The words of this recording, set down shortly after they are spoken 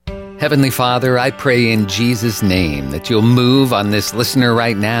Heavenly Father, I pray in Jesus' name that you'll move on this listener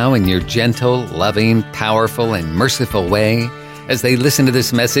right now in your gentle, loving, powerful, and merciful way as they listen to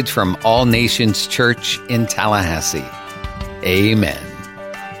this message from All Nations Church in Tallahassee. Amen.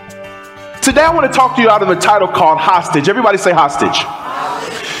 Today I want to talk to you out of a title called Hostage. Everybody say hostage.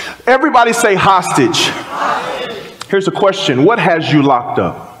 Everybody say hostage. Here's a question. What has you locked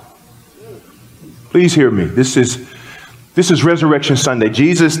up? Please hear me. This is Resurrection Sunday.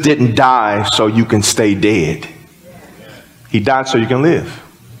 Jesus didn't die so you can stay dead. He died so you can live.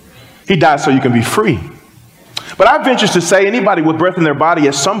 He died so you can be free. But I venture to say anybody with breath in their body,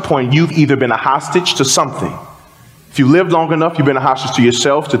 at some point, you've either been a hostage to something. If you lived long enough, you've been a hostage to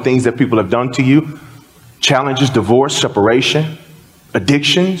yourself, to things that people have done to you. Challenges, divorce, separation,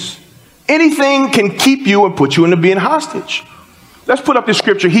 addictions. Anything can keep you and put you into being hostage. Let's put up this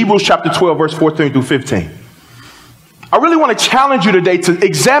scripture, Hebrews chapter 12, verse 14 through 15. I really want to challenge you today to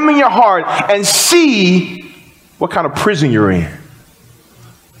examine your heart and see what kind of prison you're in.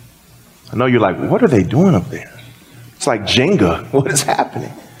 I know you're like, what are they doing up there? It's like Jenga. What is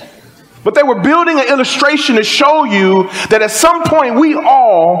happening? But they were building an illustration to show you that at some point we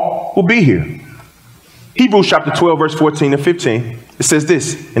all will be here. Hebrews chapter 12, verse 14 to 15. It says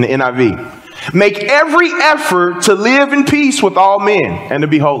this in the NIV. Make every effort to live in peace with all men and to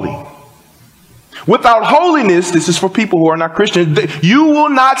be holy. Without holiness, this is for people who are not Christians, you will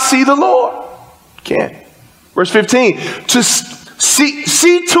not see the Lord. Can't. Verse 15, to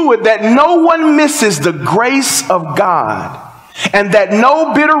see to it that no one misses the grace of God, and that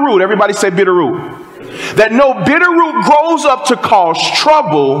no bitter root, everybody say bitter root, that no bitter root grows up to cause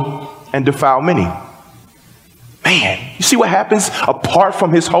trouble and defile many. Man, you see what happens apart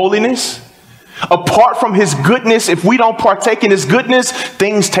from his holiness? Apart from his goodness, if we don't partake in his goodness,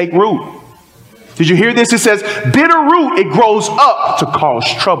 things take root. Did you hear this? It says, bitter root, it grows up to cause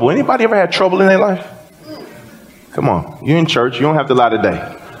trouble. Anybody ever had trouble in their life? Come on, you're in church. You don't have to lie today.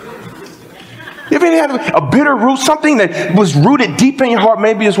 You ever had a bitter root, something that was rooted deep in your heart?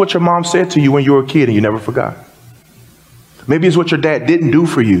 Maybe it's what your mom said to you when you were a kid and you never forgot. Maybe it's what your dad didn't do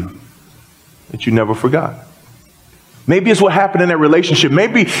for you that you never forgot. Maybe it's what happened in that relationship.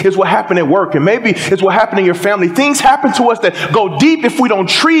 Maybe it's what happened at work. And maybe it's what happened in your family. Things happen to us that go deep if we don't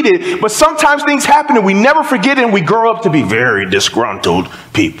treat it. But sometimes things happen and we never forget it, and we grow up to be very disgruntled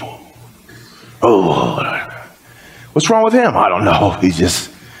people. Oh, what's wrong with him? I don't know. He's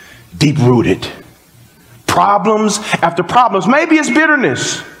just deep-rooted. Problems after problems. Maybe it's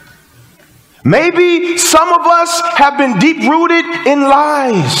bitterness. Maybe some of us have been deep-rooted in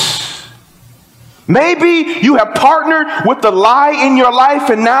lies. Maybe you have partnered with the lie in your life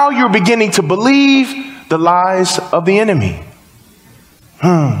and now you're beginning to believe the lies of the enemy.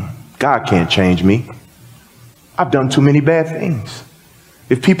 God can't change me. I've done too many bad things.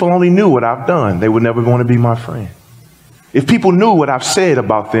 If people only knew what I've done, they would never want to be my friend. If people knew what I've said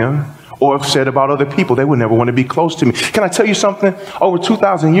about them or have said about other people, they would never want to be close to me. Can I tell you something? Over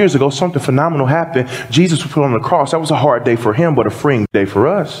 2,000 years ago, something phenomenal happened. Jesus was put on the cross. That was a hard day for him, but a freeing day for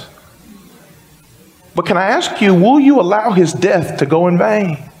us. But can I ask you, will you allow his death to go in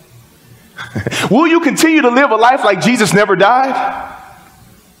vain? Will you continue to live a life like Jesus never died?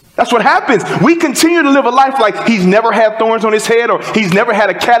 That's what happens. We continue to live a life like he's never had thorns on his head, or he's never had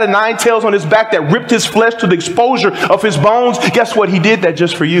a cat of nine tails on his back that ripped his flesh to the exposure of his bones. Guess what? He did that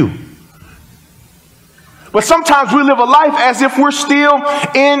just for you. But sometimes we live a life as if we're still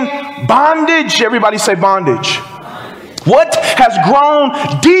in bondage. Everybody say bondage. What has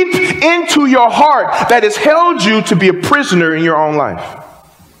grown deep into your heart that has held you to be a prisoner in your own life?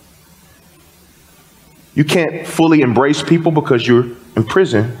 You can't fully embrace people because you're in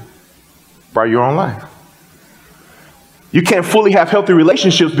prison by your own life. You can't fully have healthy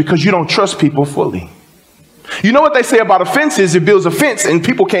relationships because you don't trust people fully. You know what they say about offenses? It builds a fence and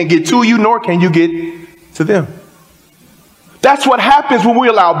people can't get to you, nor can you get to them. That's what happens when we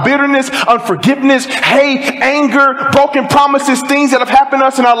allow bitterness, unforgiveness, hate, anger, broken promises, things that have happened to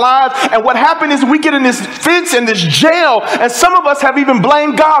us in our lives. And what happened is we get in this fence and this jail, and some of us have even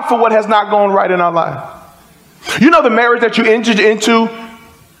blamed God for what has not gone right in our life. You know the marriage that you entered into,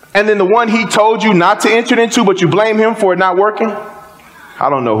 and then the one he told you not to enter into, but you blame him for it not working? I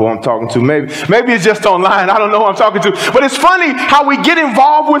don't know who I'm talking to. Maybe it's just online. I don't know who I'm talking to. But it's funny how we get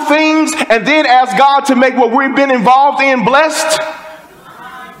involved with things and then ask God to make what we've been involved in blessed.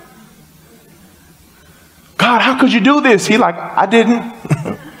 God, how could you do this? He like, I didn't.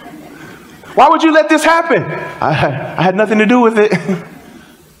 Why would you let this happen? I had nothing to do with it.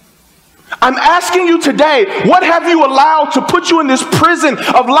 I'm asking you today, what have you allowed to put you in this prison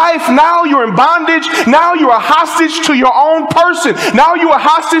of life? Now you're in bondage. Now you're a hostage to your own person. Now you're a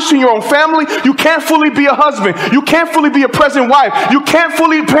hostage to your own family. You can't fully be a husband. You can't fully be a present wife. You can't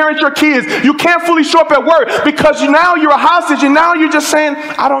fully parent your kids. You can't fully show up at work because now you're a hostage, and now you're just saying,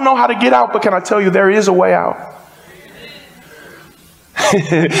 I don't know how to get out, but can I tell you there is a way out?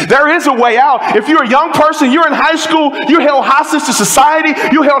 There is a way out. If you're a young person, you're in high school, you're held hostage to society,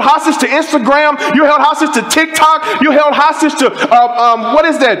 you're held hostage to Instagram, you're held hostage to TikTok, you're held hostage to, what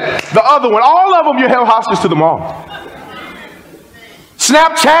is that? The other one. All of them, you're held hostage to them all.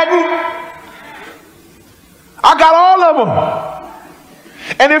 Snapchatting. I got all of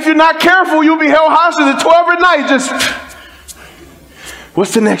them. And if you're not careful, you'll be held hostage at 12 at night. Just,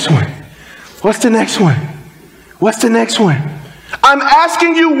 what's the next one? What's the next one? What's the next one? I'm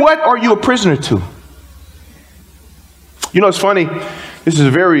asking you, what are you a prisoner to? You know, it's funny. This is a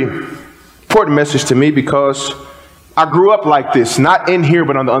very important message to me because I grew up like this, not in here,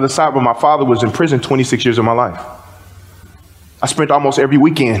 but on the other side where my father was in prison 26 years of my life. I spent almost every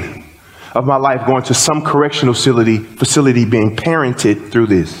weekend of my life going to some correctional facility being parented through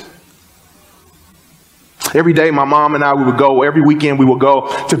this. Every day, my mom and I, we would go, every weekend we would go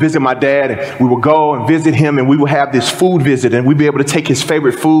to visit my dad, and we would go and visit him, and we would have this food visit, and we'd be able to take his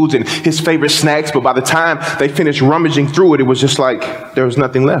favorite foods and his favorite snacks, but by the time they finished rummaging through it, it was just like there was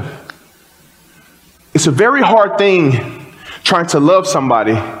nothing left. It's a very hard thing trying to love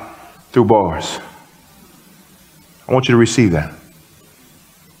somebody through bars. I want you to receive that.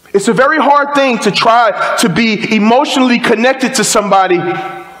 It's a very hard thing to try to be emotionally connected to somebody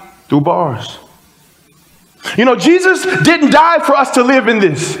through bars. You know, Jesus didn't die for us to live in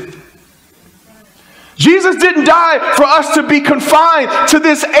this. Jesus didn't die for us to be confined to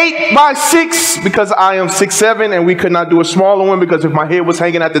this 8x6 because I am 6'7" and we could not do a smaller one because if my head was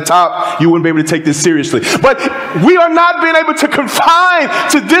hanging at the top, you wouldn't be able to take this seriously. But we are not being able to confine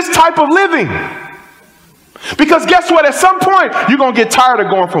to this type of living. Because guess what? At some point, you're going to get tired of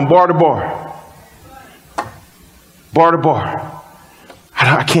going from bar to bar. Bar to bar.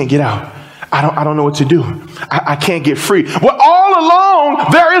 I can't get out. I don't know what to do. I can't get free. Well, all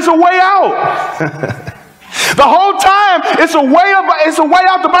along, there is a way out. The whole time, it's a way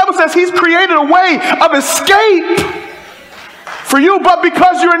out. The Bible says he's created a way of escape for you, but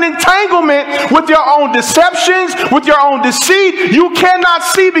because you're in entanglement with your own deceptions, with your own deceit, you cannot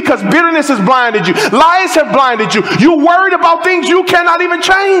see because bitterness has blinded you. Lies have blinded you. You're worried about things you cannot even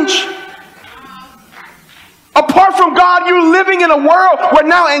change. Apart from God, you're living in a world where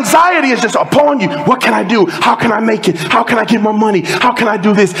now anxiety is just upon you. What can I do? How can I make it? How can I get more money? How can I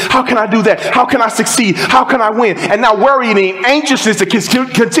do this? How can I do that? How can I succeed? How can I win? And now worrying and anxiousness that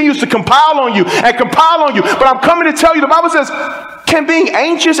continues to compile on you and compile on you. But I'm coming to tell you, the Bible says, can being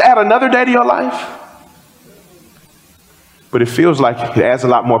anxious add another day to your life? But it feels like it adds a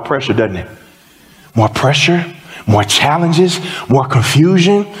lot more pressure, doesn't it? More pressure. More challenges, more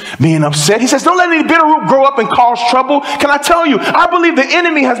confusion, being upset. He says, don't let any bitter root grow up and cause trouble. Can I tell you, I believe the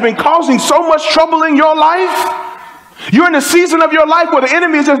enemy has been causing so much trouble in your life. You're in a season of your life where the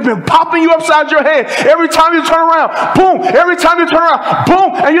enemy has just been popping you upside your head. Every time you turn around, boom. Every time you turn around,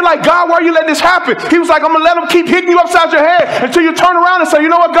 boom. And you're like, God, why are you letting this happen? He was like, I'm going to let him keep hitting you upside your head until you turn around and say, you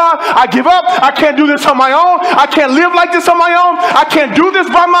know what, God, I give up. I can't do this on my own. I can't live like this on my own. I can't do this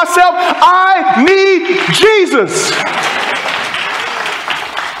by myself. I need Jesus.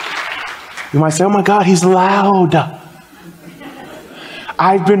 You might say, oh my God, he's loud.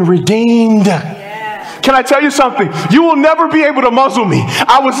 I've been redeemed. Can I tell you something? You will never be able to muzzle me.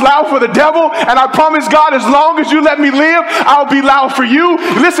 I was loud for the devil, and I promise God, as long as you let me live, I'll be loud for you.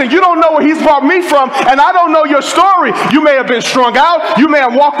 Listen, you don't know where he's brought me from, and I don't know your story. You may have been strung out. You may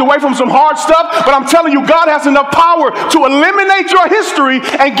have walked away from some hard stuff, but I'm telling you, God has enough power to eliminate your history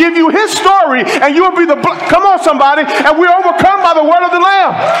and give you his story, and you will be the, come on somebody, and we're overcome by the word of the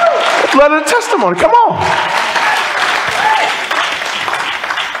Lamb. Blood of the testimony, come on.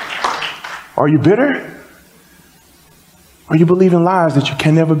 Are you bitter? Or you believe in lies that you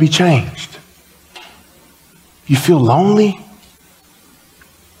can never be changed? You feel lonely?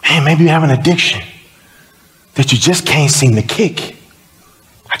 Man, maybe you have an addiction that you just can't seem to kick.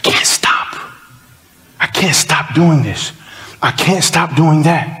 I can't stop. I can't stop doing this. I can't stop doing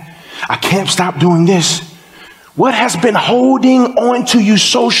that. I can't stop doing this. What has been holding on to you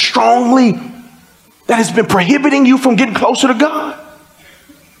so strongly that has been prohibiting you from getting closer to God?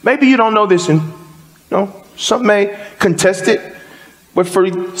 Maybe you don't know this, and some may contest it, but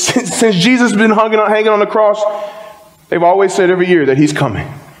since Jesus has been hanging on the cross, they've always said every year that he's coming.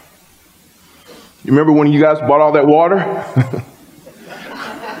 You remember when you guys bought all that water?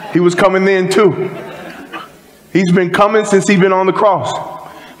 He was coming then too. He's been coming since he's been on the cross.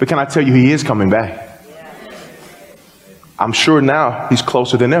 But can I tell you, he is coming back. I'm sure now he's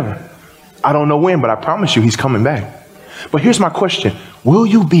closer than ever. I don't know when, but I promise you he's coming back. But here's my question. Will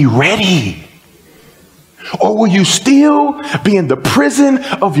you be ready? Or will you still be in the prison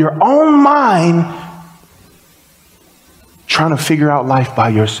of your own mind trying to figure out life by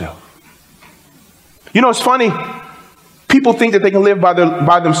yourself? You know, it's funny. People think that they can live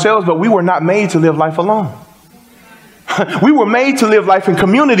by themselves, but we were not made to live life alone. We were made to live life in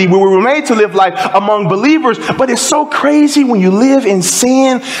community. We were made to live life among believers. But it's so crazy when you live in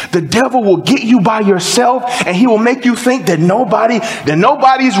sin, the devil will get you by yourself and he will make you think that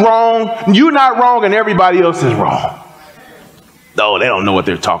nobody's wrong, you're not wrong, and everybody else is wrong. No, they don't know what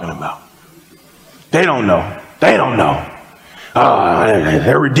they're talking about. They don't know. They don't know. Oh,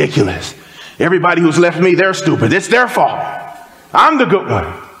 they're ridiculous. Everybody who's left me, they're stupid. It's their fault. I'm the good one.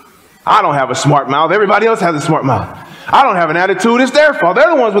 I don't have a smart mouth. Everybody else has a smart mouth. I don't have an attitude. It's their fault. They're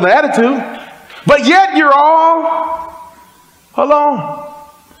the ones with an attitude. But yet you're all alone.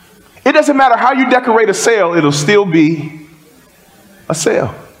 It doesn't matter how you decorate a cell. It'll still be a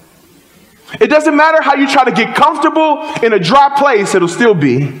cell. It doesn't matter how you try to get comfortable in a dry place. It'll still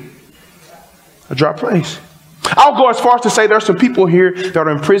be a dry place. I'll go as far as to say there are some people here that are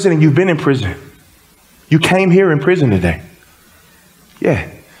in prison and you've been in prison. You came here in prison today. Yeah.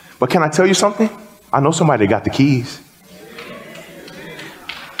 But can I tell you something? I know somebody that got the keys.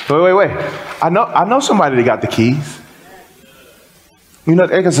 Wait. I know somebody that got the keys. You know,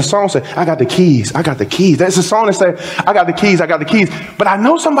 there's a song that say, I got the keys. I got the keys. There's a song that say, I got the keys. I got the keys. But I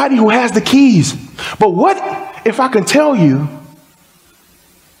know somebody who has the keys. But what if I can tell you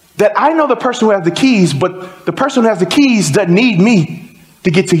that I know the person who has the keys, but the person who has the keys doesn't need me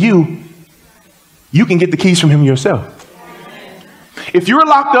to get to you. You can get the keys from him yourself. If you're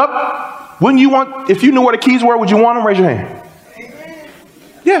locked up, if you knew where the keys were, would you want them? Raise your hand.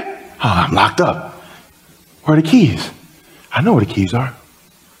 Yeah. Oh, I'm locked up. Where are the keys? I know where the keys are.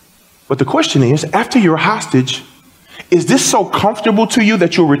 But the question is, after you're a hostage, is this so comfortable to you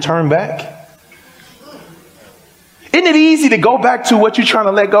that you'll return back? Isn't it easy to go back to what you're trying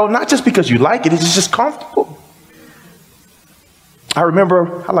to let go? Not just because you like it, it's just comfortable. I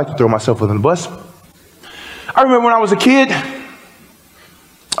like to throw myself under the bus. I remember when I was a kid, an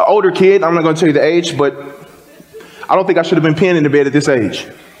older kid, I'm not going to tell you the age, but I don't think I should have been pinned in the bed at this age.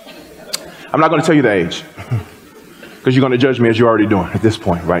 I'm not going to tell you the age because you're going to judge me as you're already doing at this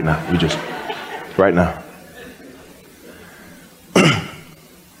point right now. Right now.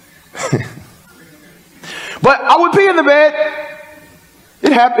 But I would pee in the bed.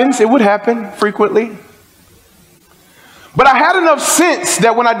 It happens. It would happen frequently. But I had enough sense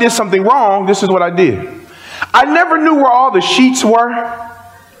that when I did something wrong, this is what I did. I never knew where all the sheets were.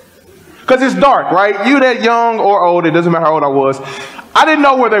 Because it's dark, right? You that young or old, it doesn't matter how old I was. I didn't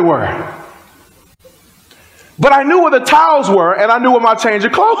know where they were. But I knew where the towels were, and I knew where my change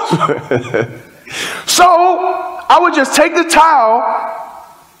of clothes were. So I would just take the towel,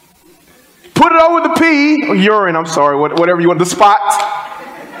 put it over the pee, or urine, I'm sorry, whatever you want, the spot.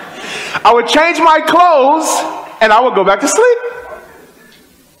 I would change my clothes, and I would go back to sleep.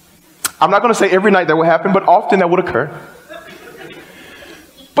 I'm not going to say every night that would happen, but often that would occur.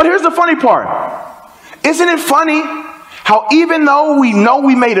 But here's the funny part. Isn't it funny how even though we know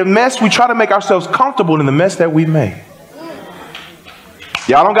we made a mess, we try to make ourselves comfortable in the mess that we made?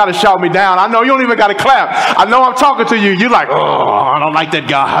 Y'all don't got to shout me down. I know you don't even got to clap. I know I'm talking to you. You're like, oh, I don't like that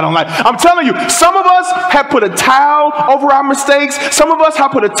guy. I'm telling you, some of us have put a towel over our mistakes. Some of us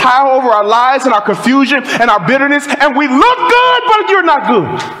have put a towel over our lies and our confusion and our bitterness. And we look good, but you're not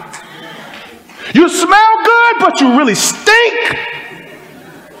good. You smell good, but you really stink.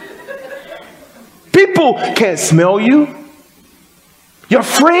 People can't smell you. Your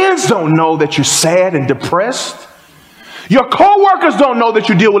friends don't know that you're sad and depressed. Your coworkers don't know that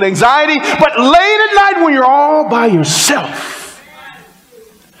you deal with anxiety. But late at night when you're all by yourself,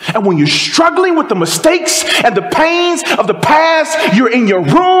 and when you're struggling with the mistakes and the pains of the past, you're in your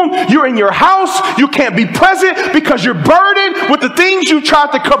room, you're in your house, you can't be present because you're burdened with the things you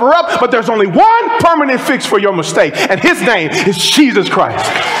tried to cover up. But there's only one permanent fix for your mistake, and his name is Jesus Christ.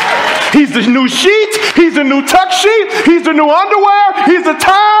 He's the new sheet. He's the new tuck sheet. He's the new underwear. He's the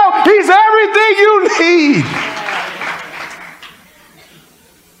towel. He's everything you need.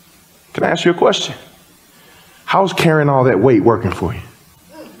 Can I ask you a question? How's carrying all that weight working for you?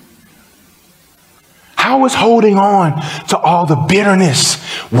 How is holding on to all the bitterness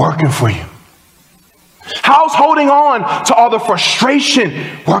working for you? How's holding on to all the frustration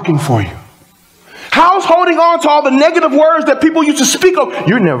working for you? How's holding on to all the negative words that people used to speak of?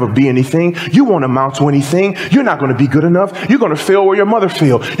 You'll never be anything. You won't amount to anything. You're not going to be good enough. You're going to fail where your mother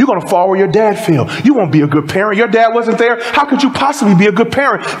failed. You're going to fall where your dad failed. You won't be a good parent. Your dad wasn't there. How could you possibly be a good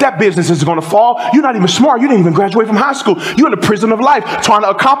parent? That business is going to fall. You're not even smart. You didn't even graduate from high school. You're in the prison of life trying to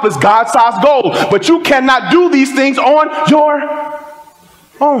accomplish God-sized goals. But you cannot do these things on your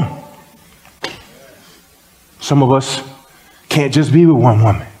own. Some of us can't just be with one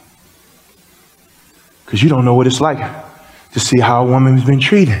woman, because you don't know what it's like to see how a woman's been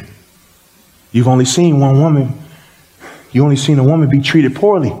treated. You've only seen one woman. You only seen a woman be treated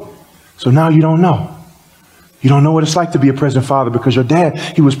poorly. So now you don't know. You don't know what it's like to be a present father, because your dad,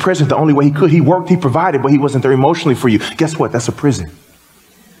 he was present the only way he could. He worked, he provided, but he wasn't there emotionally for you. Guess what? That's a prison.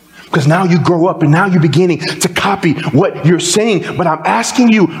 Because now you grow up and now you're beginning to copy what you're saying. But I'm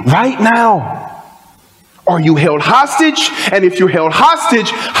asking you right now, are you held hostage? And if you're held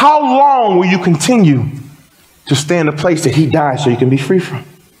hostage, how long will you continue to stay in the place that he died so you can be free from?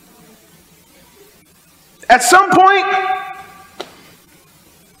 At some point,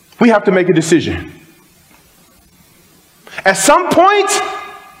 we have to make a decision. At some point,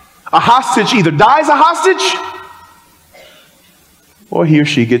 a hostage either dies a hostage or he or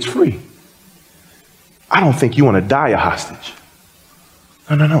she gets free. I don't think you want to die a hostage.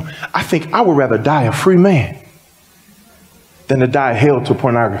 No. I think I would rather die a free man than to die held to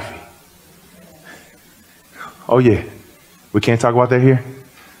pornography. Oh, yeah. We can't talk about that here?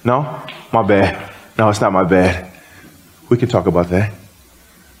 No? My bad. No, it's not my bad. We can talk about that.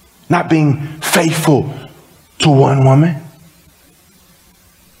 Not being faithful to one woman.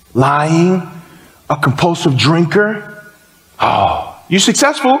 Lying. A compulsive drinker. Oh, you're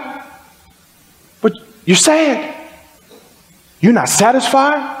successful, but you're sad. You're not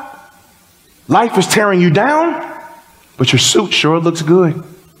satisfied. Life is tearing you down, but your suit sure looks good.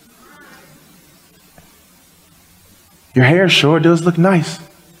 Your hair sure does look nice.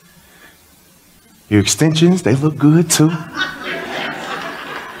 Your extensions, they look good too.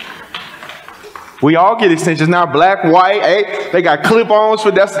 We all get extensions now, black, white, hey, they got clip-ons for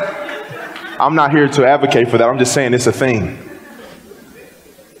that. I'm not here to advocate for that. I'm just saying it's a thing.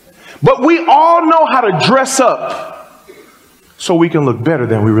 But we all know how to dress up so we can look better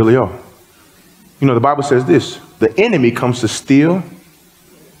than we really are. You know, the Bible says this: the enemy comes to steal,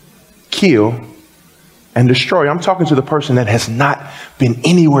 kill, and destroy. I'm talking to the person that has not been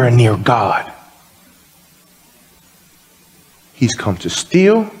anywhere near God. He's come to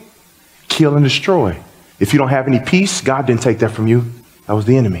steal, kill, and destroy. If you don't have any peace, God didn't take that from you. That was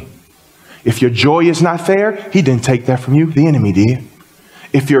the enemy. If your joy is not there, he didn't take that from you. The enemy did.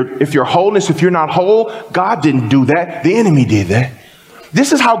 If your wholeness, if you're not whole, God didn't do that. The enemy did that.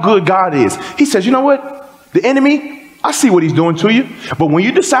 This is how good God is. He says, you know what? The enemy, I see what he's doing to you. But when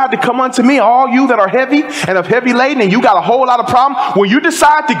you decide to come unto me, all you that are heavy and of heavy laden, and you got a whole lot of problems, when you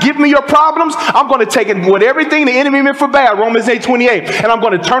decide to give me your problems, I'm going to take it with everything the enemy meant for bad, Romans 8:28, and I'm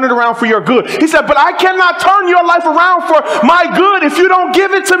going to turn it around for your good. He said, but I cannot turn your life around for my good if you don't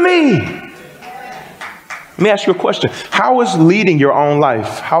give it to me. Let me ask you a question. How is leading your own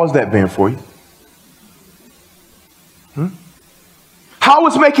life, how has that been for you? How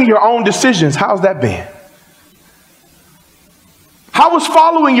is making your own decisions, how's that been? How is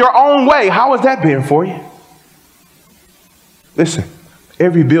following your own way, how has that been for you? Listen,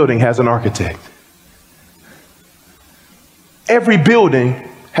 every building has an architect. Every building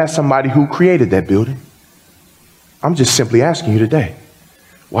has somebody who created that building. I'm just simply asking you today,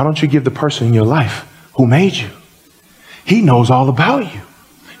 why don't you give the person in your life who made you? He knows all about you.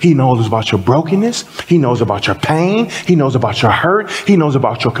 He knows about your brokenness. He knows about your pain. He knows about your hurt. He knows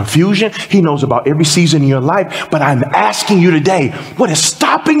about your confusion. He knows about every season in your life. But I'm asking you today, what is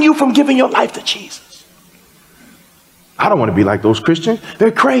stopping you from giving your life to Jesus? I don't want to be like those Christians.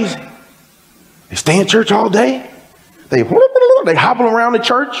 They're crazy. They stay in church all day. They hobble around the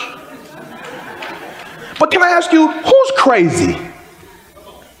church. But can I ask you, who's crazy?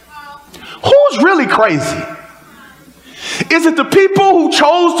 Who's really crazy? Is it the people who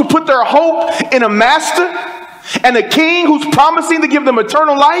chose to put their hope in a master and a king who's promising to give them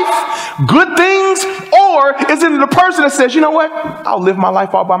eternal life, good things? Or is it the person that says, you know what? I'll live my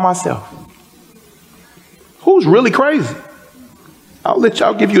life all by myself. Who's really crazy? I'll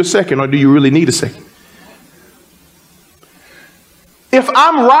give you a second, or do you really need a second? If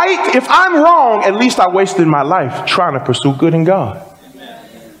I'm right, if I'm wrong, at least I wasted my life trying to pursue good in God.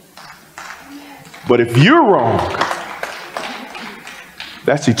 But if you're wrong,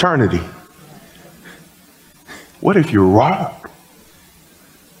 that's eternity. What if you're wrong?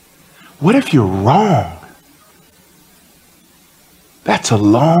 What if you're wrong? That's a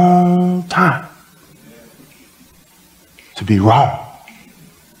long time. to be wrong.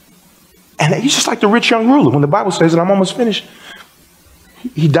 And he's just like the rich young ruler. When the Bible says, and I'm almost finished,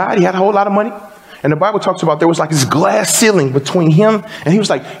 he died, he had a whole lot of money. And the Bible talks about there was like this glass ceiling between him, and he was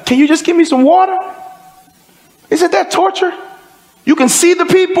like, can you just give me some water? Isn't that torture? You can see the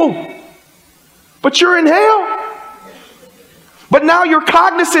people, but you're in hell. But now you're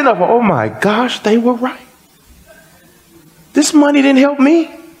cognizant of, oh my gosh, they were right. This money didn't help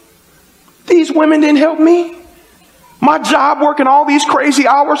me. These women didn't help me. My job working all these crazy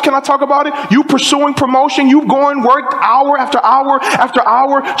hours, can I talk about it? You pursuing promotion, you going work hour after hour after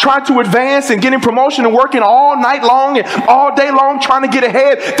hour, trying to advance and getting promotion and working all night long and all day long trying to get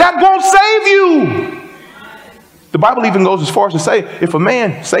ahead. That won't save you. The Bible even goes as far as to say, if a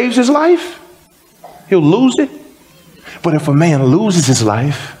man saves his life, he'll lose it. But if a man loses his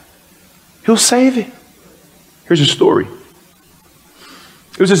life, he'll save it. Here's a story.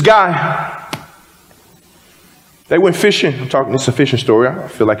 There was this guy. They went fishing. It's a fishing story. I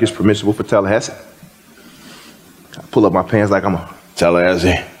feel like it's permissible for Tallahassee. I pull up my pants like I'm a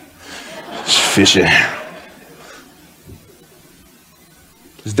Tallahassee. It's fishing.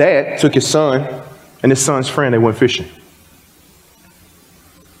 His dad took his son and his son's friend. They went fishing.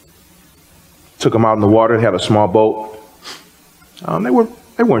 Took them out in the water. They had a small boat.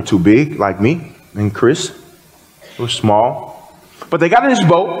 They weren't too big like me and Chris. They were small. But they got in this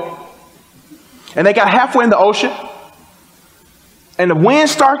boat. And they got halfway in the ocean, and the wind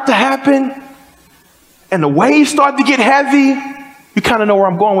started to happen, and the waves started to get heavy. You kind of know where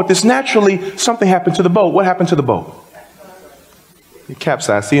I'm going with this. Naturally, something happened to the boat. What happened to the boat? It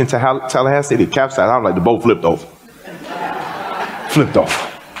capsized. See, in Tallahassee, it capsized. I was like, the boat flipped over. Flipped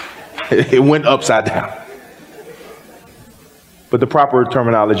over. It went upside down. But the proper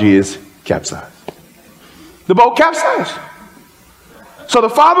terminology is capsized. The boat capsized. So the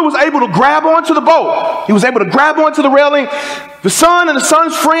father was able to grab onto the boat. He was able to grab onto the railing. The son and the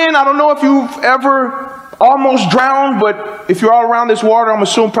son's friend, I don't know if you've ever almost drowned, but if you're all around this water, I'm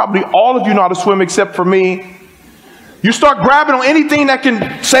assuming probably all of you know how to swim except for me. You start grabbing on anything that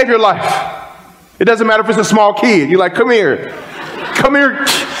can save your life. It doesn't matter if it's a small kid. You're like, come here. Come here.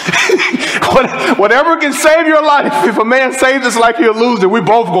 Whatever can save your life. If a man saves his life, he'll lose it. We're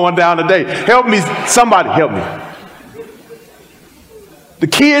both going down today. Help me. Somebody help me. The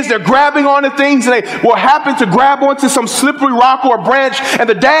kids, they're grabbing onto things, and they will happen to grab onto some slippery rock or a branch. And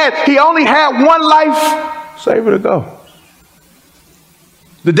the dad, he only had one life. Save it or go.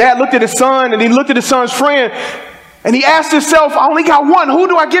 The dad looked at his son, and he looked at his son's friend, and he asked himself, I only got one. Who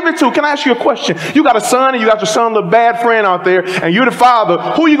do I give it to? Can I ask you a question? You got a son, and you got your son, little bad friend out there, and you're the father.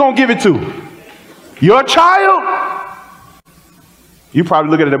 Who are you going to give it to? Your child? You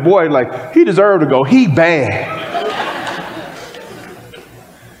probably looking at the boy like, he deserved to go. He bad.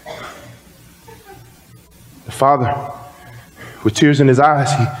 Father, with tears in his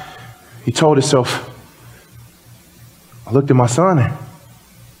eyes, he told himself, I looked at my son and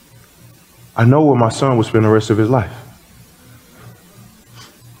I know where my son will spend the rest of his life.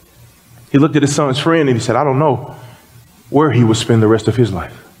 He looked at his son's friend and he said, I don't know where he will spend the rest of his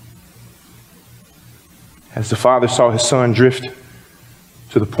life. As the father saw his son drift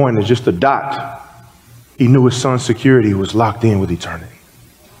to the point of just a dot, he knew his son's security was locked in with eternity.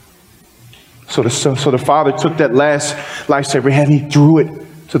 So the father took that last lifesaver and he threw it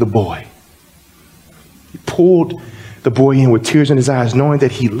to the boy. He pulled the boy in with tears in his eyes, knowing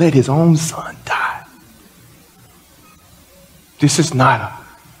that he let his own son die. This is not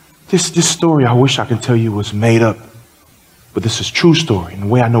this story I wish I could tell you was made up, but this is a true story. And the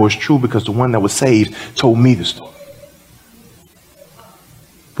way I know it's true because the one that was saved told me the story.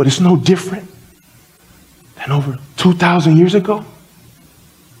 But it's no different than over 2,000 years ago.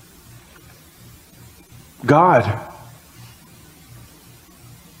 God,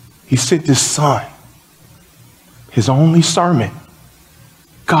 he sent his son, his only sermon.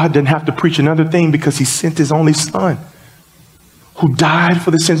 God didn't have to preach another thing because he sent his only son who died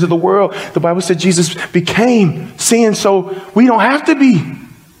for the sins of the world. The Bible said Jesus became sin so we don't have to be,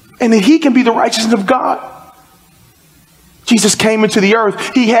 and that he can be the righteousness of God. Jesus came into the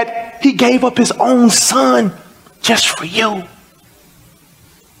earth. He gave up his own son just for you.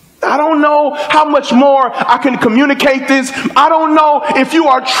 I don't know how much more I can communicate this. I don't know if you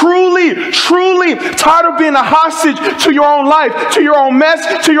are truly tired of being a hostage to your own life, to your own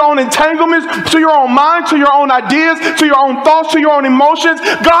mess, to your own entanglements, to your own mind, to your own ideas, to your own thoughts, to your own emotions.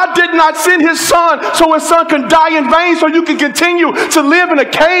 God did not send his son so his son can die in vain so you can continue to live in a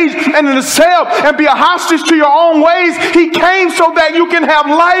cage and in a cell and be a hostage to your own ways. He came so that you can have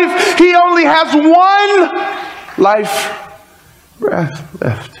life. He only has one life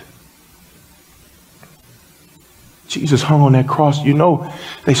left. Jesus hung on that cross. You know,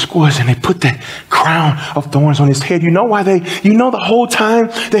 they squeezed and they put that crown of thorns on his head. You know why the whole time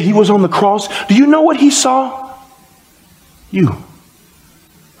that he was on the cross, do you know what he saw? You.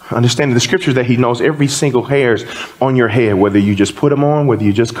 Understanding the scriptures that he knows every single hairs on your head, whether you just put them on, whether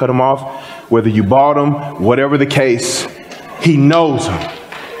you just cut them off, whether you bought them, whatever the case, he knows them.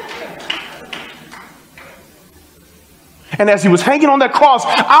 And as he was hanging on that cross,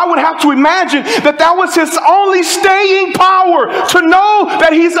 I would have to imagine that was his only staying power, to know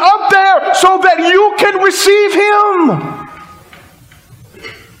that he's up there so that you can receive him.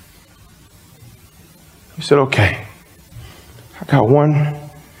 He said, okay, I got one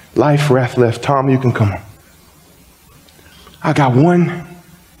life raft left. Tom, you can come on. I got one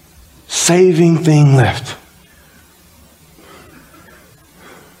saving thing left.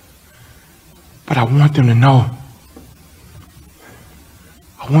 But I want them to know.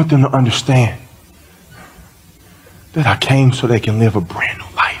 I want them to understand that I came so they can live a brand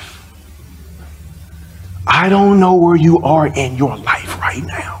new life. I don't know where you are in your life right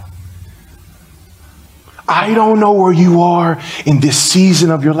now. I don't know where you are in this season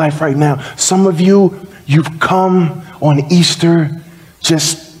of your life right now. Some of you, you've come on Easter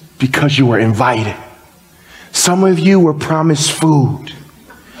just because you were invited. Some of you were promised food.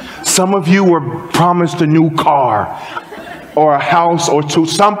 Some of you were promised a new car or a house or two,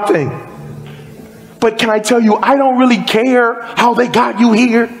 something. But can I tell you, I don't really care how they got you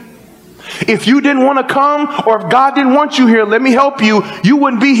here. If you didn't want to come, or if God didn't want you here, let me help you. You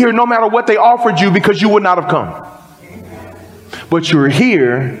wouldn't be here no matter what they offered you, because you would not have come. But you're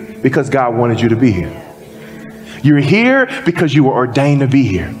here because God wanted you to be here. You're here because you were ordained to be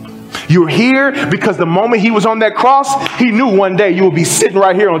here. You're here because the moment he was on that cross, he knew one day you would be sitting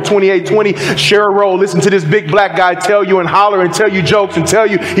right here on 2820 Sherrill Road, listen to this big black guy tell you and holler and tell you jokes and tell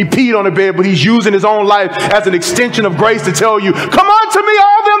you he peed on the bed, but he's using his own life as an extension of grace to tell you, come on to me,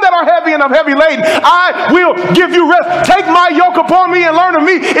 all them that are heavy and of heavy laden. I will give you rest. Take my yoke upon me and learn of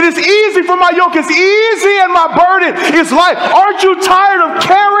me. It is easy for my yoke. It's easy and my burden is light. Aren't you tired of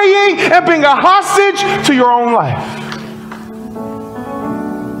carrying and being a hostage to your own life?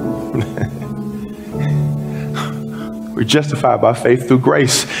 We're justified by faith through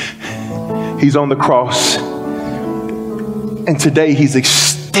grace. He's on the cross. And today he's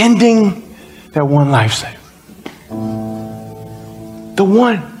extending that one lifesaver. The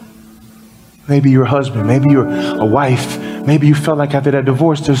one. Maybe you're a husband. Maybe you're a wife. Maybe you felt like after that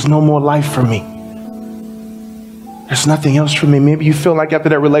divorce, there's no more life for me. There's nothing else for me. Maybe you feel like after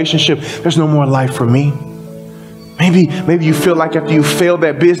that relationship, there's no more life for me. Maybe you feel like after you failed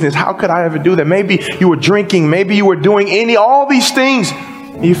that business, how could I ever do that? Maybe you were drinking. Maybe you were doing all these things.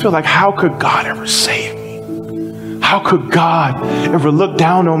 And you feel like, how could God ever save me? How could God ever look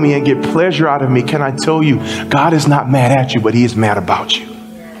down on me and get pleasure out of me? Can I tell you, God is not mad at you, but he is mad about you.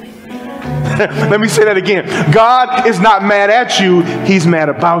 Let me say that again. God is not mad at you. He's mad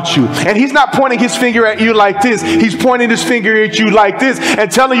about you. And he's not pointing his finger at you like this. He's pointing his finger at you like this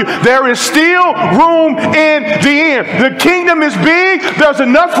and telling you there is still room in the end. The kingdom is big. There's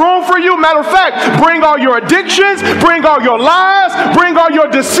enough room for you. Matter of fact, bring all your addictions, bring all your lies, bring all your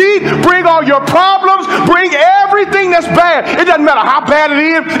deceit, bring all your problems, bring everything that's bad. It doesn't matter how bad it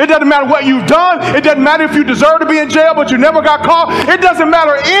is. It doesn't matter what you've done. It doesn't matter if you deserve to be in jail, but you never got caught. It doesn't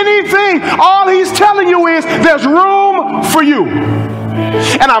matter anything. All he's telling you is there's room for you.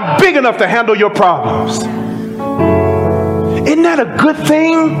 And I'm big enough to handle your problems. Isn't that a good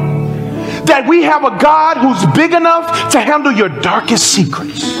thing? That we have a God who's big enough to handle your darkest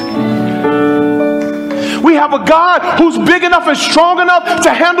secrets. We have a God who's big enough and strong enough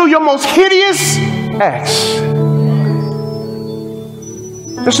to handle your most hideous acts.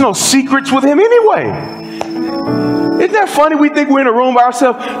 There's no secrets with him anyway. Isn't that funny? We think we're in a room by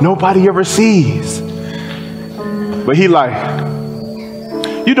ourselves. Nobody ever sees. But he like,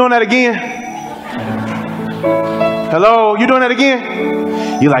 you doing that again? Hello? You doing that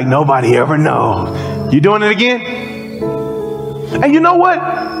again? You're like, nobody ever knows. You doing it again? And you know what?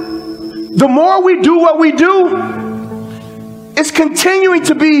 The more we do what we do, it's continuing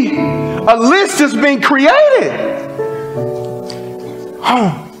to be a list that's being created.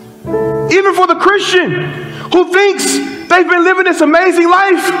 Even for the Christian who thinks they've been living this amazing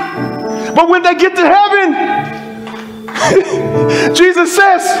life, but when they get to heaven, Jesus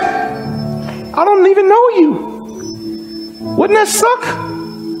says, I don't even know you. Wouldn't that suck?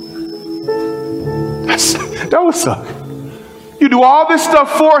 That would suck. You do all this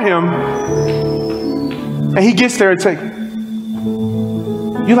stuff for him, and he gets there and take.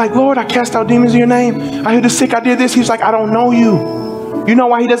 You're like, Lord, I cast out demons in your name. I healed the sick. I did this. He's like, I don't know you. You know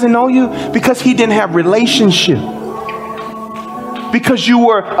why he doesn't know you? Because he didn't have relationship. because you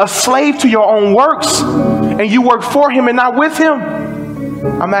were a slave to your own works and you work for him and not with him?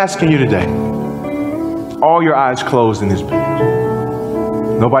 I'm asking you today, all your eyes closed in this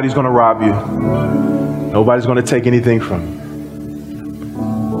building. Nobody's going to rob you. Nobody's going to take anything from you.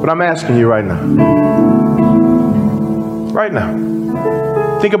 But I'm asking you right now. Right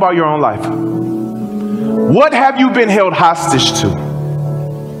now. Think about your own life. What have you been held hostage to?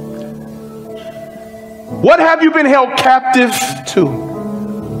 What have you been held captive to?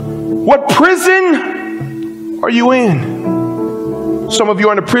 What prison are you in? Some of you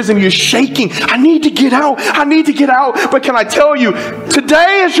are in a prison, you're shaking. I need to get out. I need to get out. But can I tell you,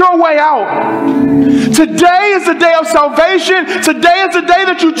 today is your way out. Today is the day of salvation. Today is the day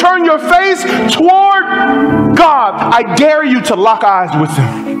that you turn your face toward God. I dare you to lock eyes with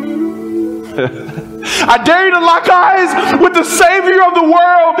him. I dare you to lock eyes with the Savior of the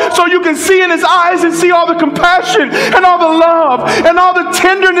world so you can see in his eyes and see all the compassion and all the love and all the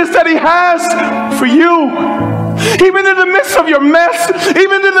tenderness that he has for you. Even in the midst of your mess,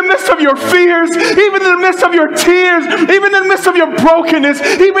 even in the midst of your fears, even in the midst of your tears, even in the midst of your brokenness,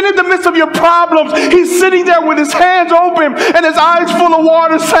 even in the midst of your problems, he's sitting there with his hands open and his eyes full of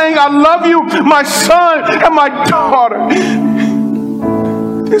water saying, I love you, my son and my daughter.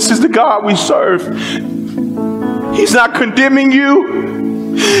 This is the God we serve. He's not condemning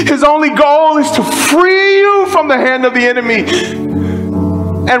you. His only goal is to free you from the hand of the enemy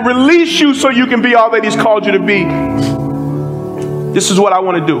and release you so you can be all that he's called you to be. This is what I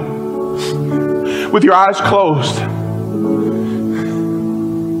want to do. With your eyes closed, I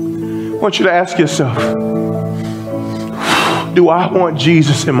want you to ask yourself, do I want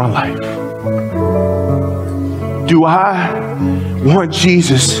Jesus in my life? Do I want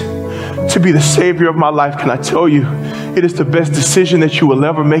Jesus to be the Savior of my life? Can I tell you, it is the best decision that you will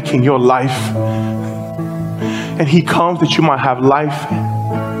ever make in your life. And he comes that you might have life.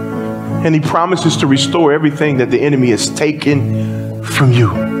 And he promises to restore everything that the enemy has taken from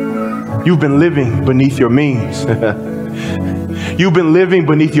you. You've been living beneath your means. You've been living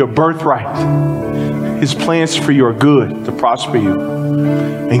beneath your birthright. His plans for you are good, to prosper you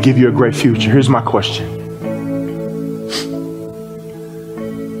and give you a great future. Here's my question.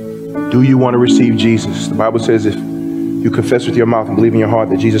 Do you want to receive Jesus? The Bible says if you confess with your mouth and believe in your heart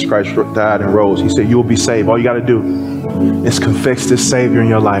that Jesus Christ died and rose, he said you will be saved. All you got to do is confess this Savior in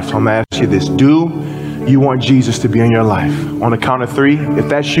your life. So I'm going to ask you this. Do you want Jesus to be in your life? On the count of 3, if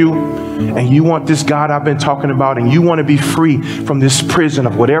that's you, and you want this God I've been talking about, and you want to be free from this prison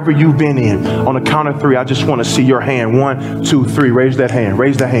of whatever you've been in, on the count of 3, I just want to see your hand. 1, 2, 3. Raise that hand.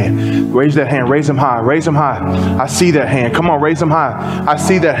 Raise that hand. Raise that hand. Raise them high. Raise them high. I see that hand. Come on, raise them high. I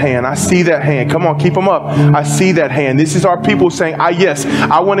see that hand. I see that hand. Come on, keep them up. I see that hand. This is our people saying, yes,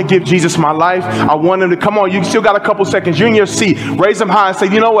 I want to give Jesus my life. I want him to, come on, you still got a couple seconds. You're in your seat. Raise them high and say,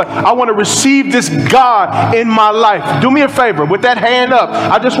 you know what? I want to receive this God in my life. Do me a favor. With that hand up,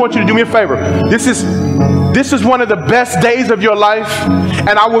 I just want you to do me a favor. This is one of the best days of your life,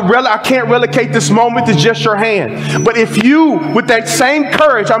 and I can't relegate this moment to just your hand. But if you, with that same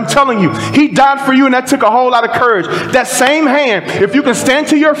courage, I'm telling you, he died for you, and that took a whole lot of courage. That same hand, if you can stand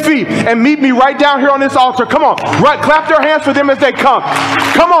to your feet and meet me right down here on this altar, come on, right, clap their hands for them as they come.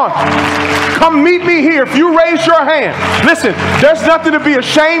 Come on, come meet me here. If you raise your hand, listen, there's nothing to be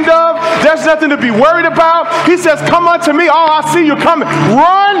ashamed of. There's nothing to be worried about. He says, come unto me. Oh, I see you coming.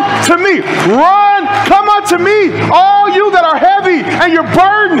 Run to me. Run. Come unto me. All you that are heavy and you're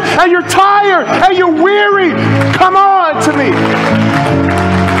burdened and you're tired and you're weary. Come on to me.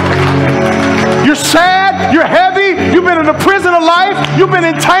 You're sad. You're heavy. You've been in the prison of life. You've been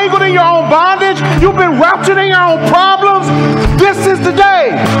entangled in your own bondage. You've been wrapped in your own problems. This is the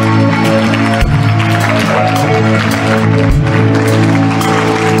day.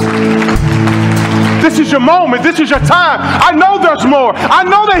 This is your moment. This is your time. I know there's more. I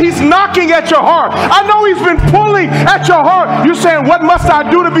know that he's knocking at your heart. I know he's been pulling at your heart. You're saying, what must I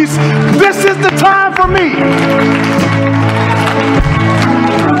do to be? This is the time for me.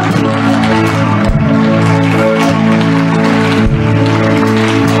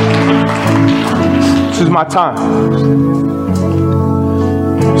 This is my time.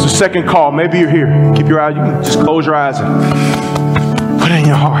 It's a second call. Maybe you're here. Keep your eyes. You can just close your eyes and put it in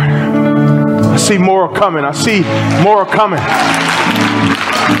your heart. I see more coming. I see more coming.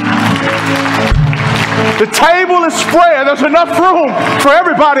 The table is spread. There's enough room for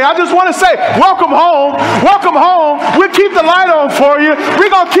everybody. I just want to say, welcome home. Welcome home. We'll keep the light on for you. We're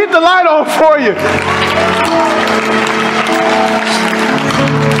going to keep the light on for you.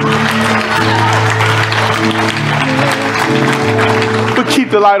 We'll keep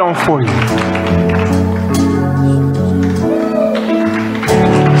the light on for you.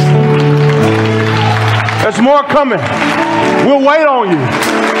 There's more coming. We'll wait on you.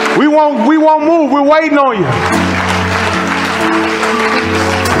 We won't move. We're waiting on you.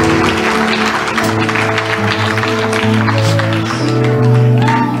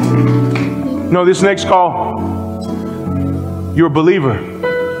 No, this next call, you're a believer.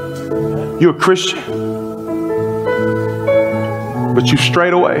 You're a Christian. But you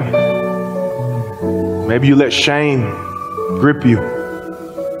strayed away. Maybe you let shame grip you.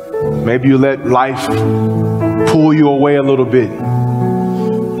 Maybe you let life pull you away a little bit.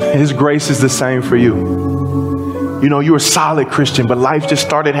 His grace is the same for you. You know, you're a solid Christian, but life just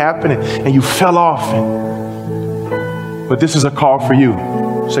started happening and you fell off. But this is a call for you.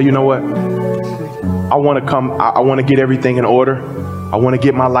 Say, you know what? I want to come. I want to get everything in order. I want to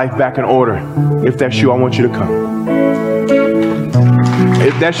get my life back in order. If that's you, I want you to come.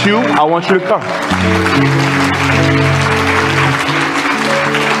 If that's you, I want you to come.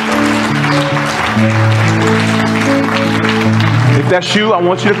 If that's you, I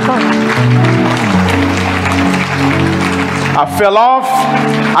want you to come. I fell off.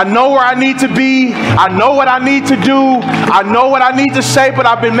 I know where I need to be. I know what I need to do. I know what I need to say, but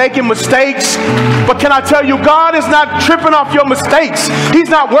I've been making mistakes. But can I tell you, God is not tripping off your mistakes. He's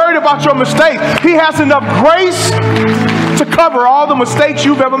not worried about your mistakes. He has enough grace to cover all the mistakes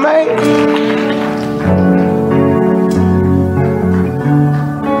you've ever made.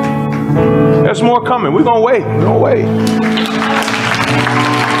 There's more coming. We're going to wait. We're going to wait.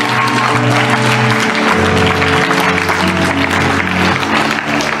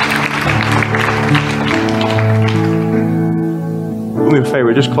 Do me a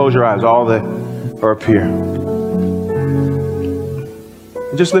favor, just close your eyes, all that are up here.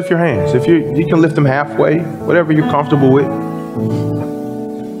 And just lift your hands. If you can lift them halfway, whatever you're comfortable with.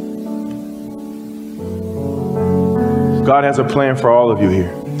 God has a plan for all of you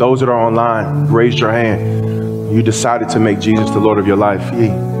here. Those that are online, raise your hand. You decided to make Jesus the Lord of your life. He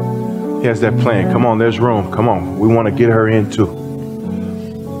has that plan. Come on, there's room. Come on. We want to get her in too.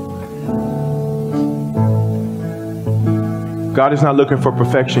 God is not looking for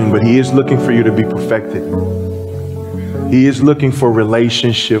perfection, but He is looking for you to be perfected. He is looking for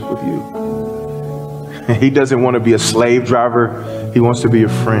relationship with you. He doesn't want to be a slave driver. He wants to be a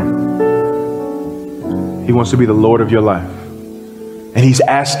friend. He wants to be the Lord of your life. And He's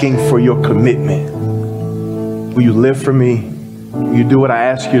asking for your commitment. Will you live for me? Will you do what I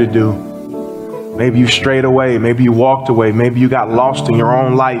ask you to do? Maybe you strayed away. Maybe you walked away. Maybe you got lost in your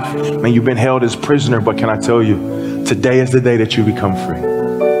own life and you've been held as prisoner. But can I tell you, today is the day that you become free.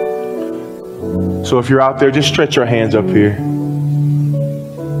 So if you're out there, just stretch your hands up here.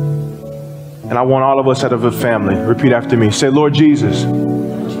 And I want all of us out of a family, repeat after me. Say, Lord Jesus,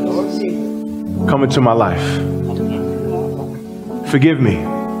 come into my life. Forgive me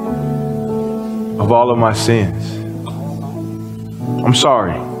of all of my sins. I'm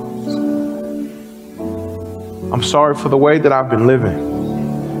sorry. I'm sorry for the way that I've been living.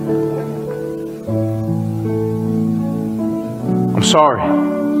 I'm sorry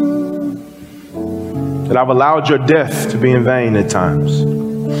that I've allowed your death to be in vain at times.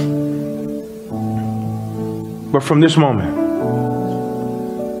 But from this moment,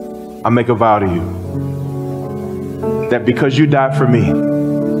 I make a vow to you that because you died for me,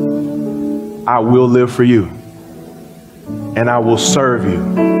 I will live for you and I will serve you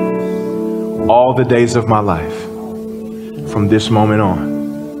all the days of my life from this moment on.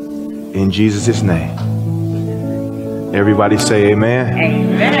 In Jesus' name. Everybody say amen.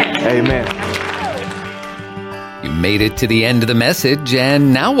 Amen. Amen. You made it to the end of the message,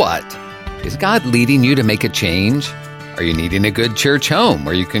 and now what? Is God leading you to make a change? Are you needing a good church home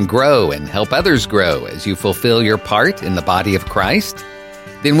where you can grow and help others grow as you fulfill your part in the body of Christ?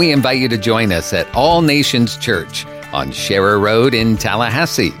 Then we invite you to join us at All Nations Church on Sharer Road in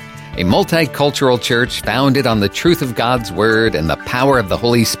Tallahassee, a multicultural church founded on the truth of God's Word and the power of the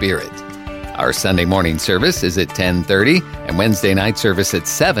Holy Spirit. Our Sunday morning service is at 10:30 and Wednesday night service at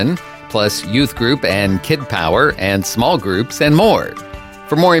 7, plus youth group and kid power and small groups and more.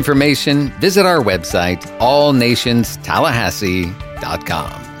 For more information, visit our website,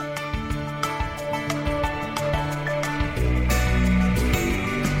 allnationstallahassee.com.